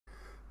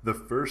The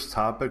first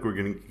topic we're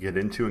going to get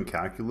into in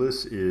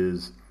calculus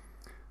is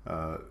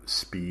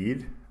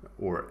speed,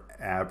 or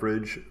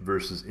average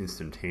versus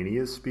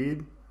instantaneous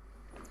speed.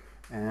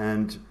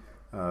 And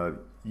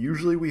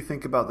usually we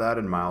think about that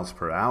in miles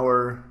per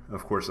hour.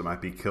 Of course, it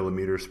might be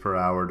kilometers per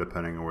hour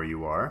depending on where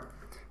you are.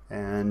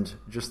 And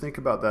just think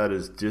about that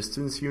as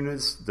distance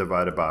units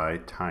divided by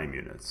time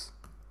units.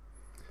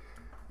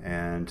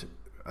 And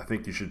I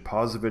think you should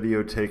pause the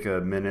video, take a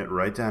minute,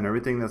 write down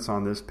everything that's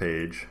on this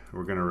page.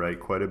 We're going to write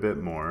quite a bit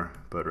more,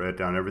 but write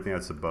down everything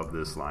that's above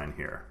this line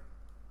here.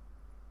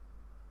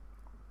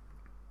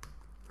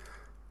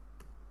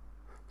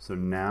 So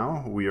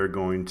now we are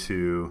going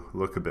to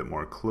look a bit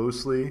more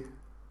closely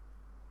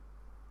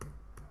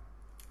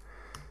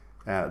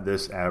at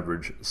this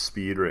average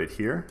speed right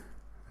here.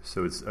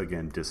 So it's,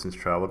 again, distance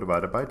traveled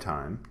divided by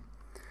time.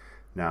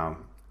 Now,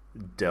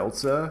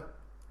 delta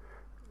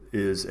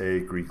is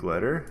a Greek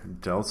letter.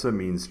 Delta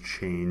means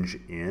change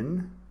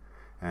in,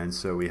 and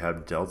so we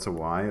have delta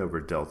y over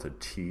delta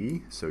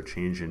t, so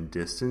change in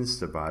distance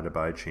divided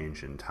by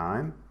change in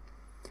time.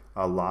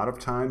 A lot of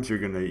times you're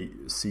going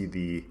to see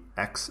the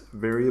x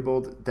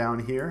variable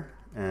down here,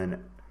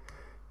 and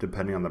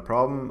depending on the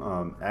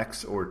problem,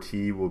 x or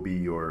t will be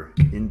your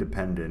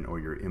independent or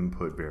your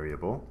input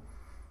variable.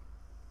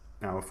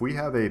 Now if we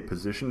have a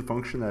position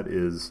function that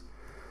is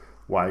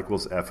y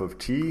equals f of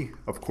t,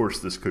 of course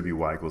this could be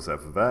y equals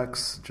f of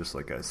x. Just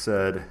like I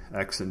said,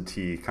 x and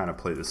t kind of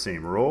play the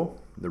same role.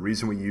 The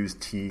reason we use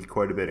t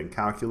quite a bit in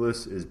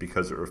calculus is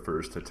because it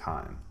refers to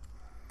time.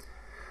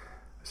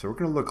 So we're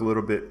going to look a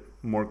little bit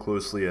more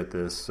closely at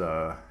this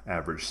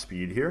average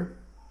speed here.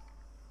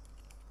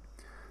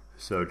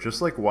 So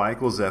just like y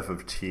equals f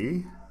of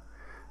t,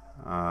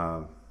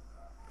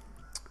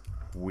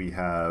 we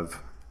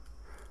have,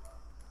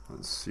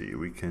 let's see,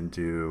 we can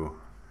do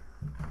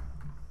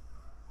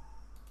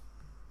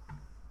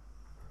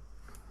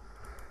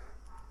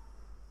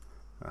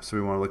so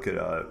we want to look at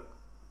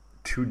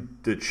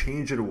the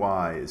change in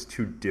y is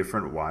two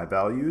different y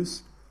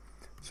values.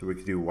 So we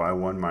could do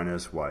y1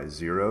 minus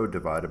y0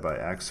 divided by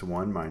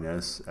x1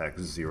 minus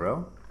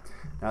x0.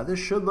 Now this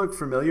should look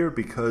familiar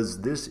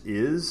because this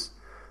is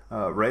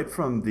right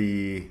from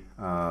the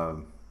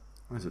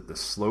the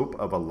slope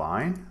of a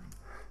line.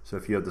 So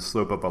if you have the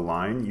slope of a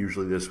line,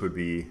 usually this would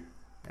be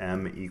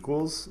m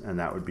equals, and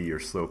that would be your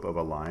slope of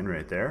a line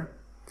right there.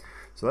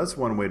 So that's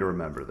one way to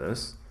remember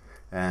this.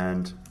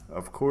 And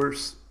of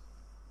course,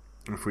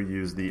 if we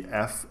use the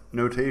f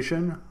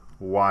notation,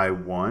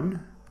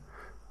 y1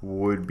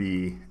 would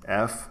be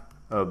f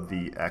of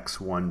the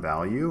x1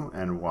 value,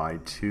 and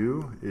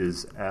y2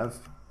 is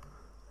f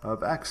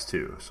of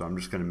x2. So I'm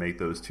just going to make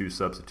those two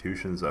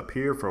substitutions up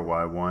here for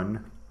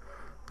y1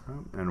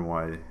 and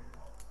y1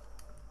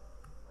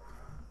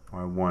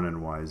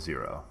 and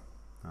y0.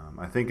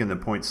 I think in the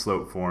point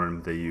slope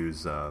form they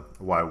use y1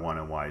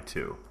 and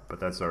y2, but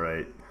that's all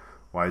right.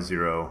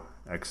 y0,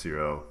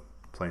 x0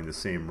 playing the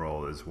same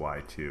role as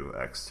y2,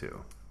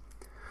 x2.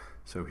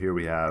 So here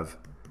we have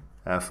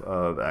f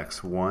of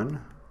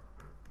x1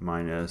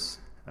 minus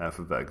f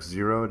of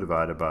x0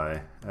 divided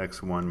by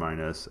x1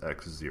 minus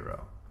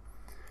x0.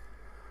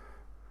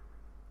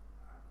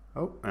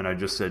 Oh, and I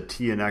just said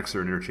t and x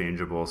are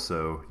interchangeable,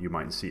 so you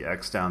might see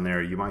x down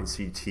there, you might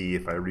see t.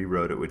 If I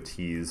rewrote it with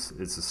t's,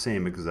 it's the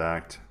same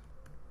exact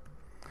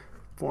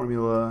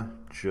formula,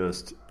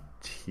 just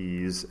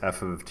t's,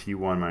 f of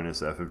t1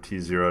 minus f of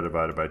t0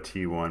 divided by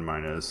t1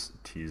 minus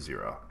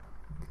t0.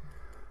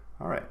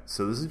 Alright,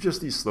 so this is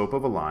just the slope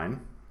of a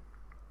line.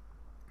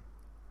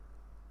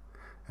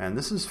 And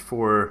this is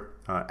for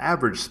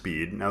average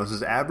speed. Now this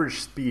is average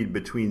speed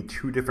between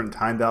two different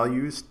time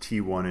values,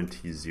 t1 and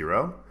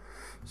t0.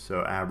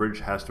 So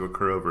average has to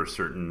occur over a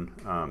certain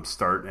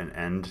start and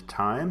end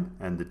time,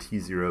 and the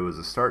t0 is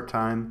the start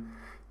time,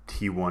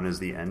 t1 is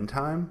the end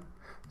time.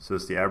 So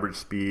it's the average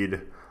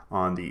speed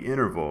on the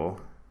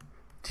interval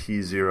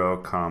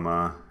t0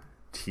 comma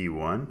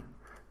t1.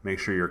 Make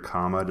sure your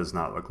comma does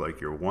not look like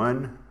your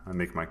 1. I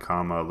make my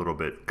comma a little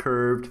bit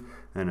curved,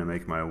 and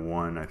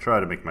I try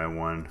to make my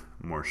 1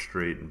 more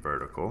straight and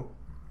vertical.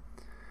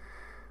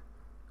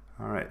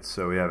 Alright,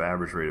 so we have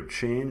average rate of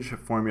change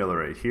formula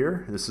right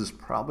here. This is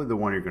probably the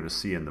one you're going to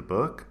see in the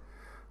book.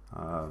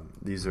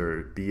 These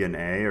are b and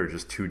a are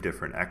just two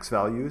different x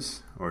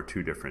values or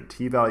two different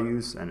t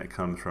values, and it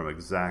comes from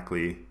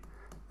exactly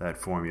that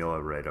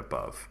formula right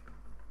above.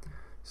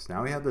 So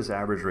now we have this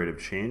average rate of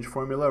change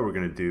formula. We're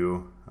going to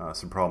do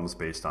some problems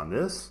based on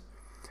this,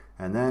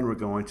 and then we're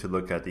going to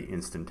look at the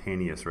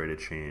instantaneous rate of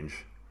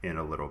change in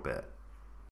a little bit.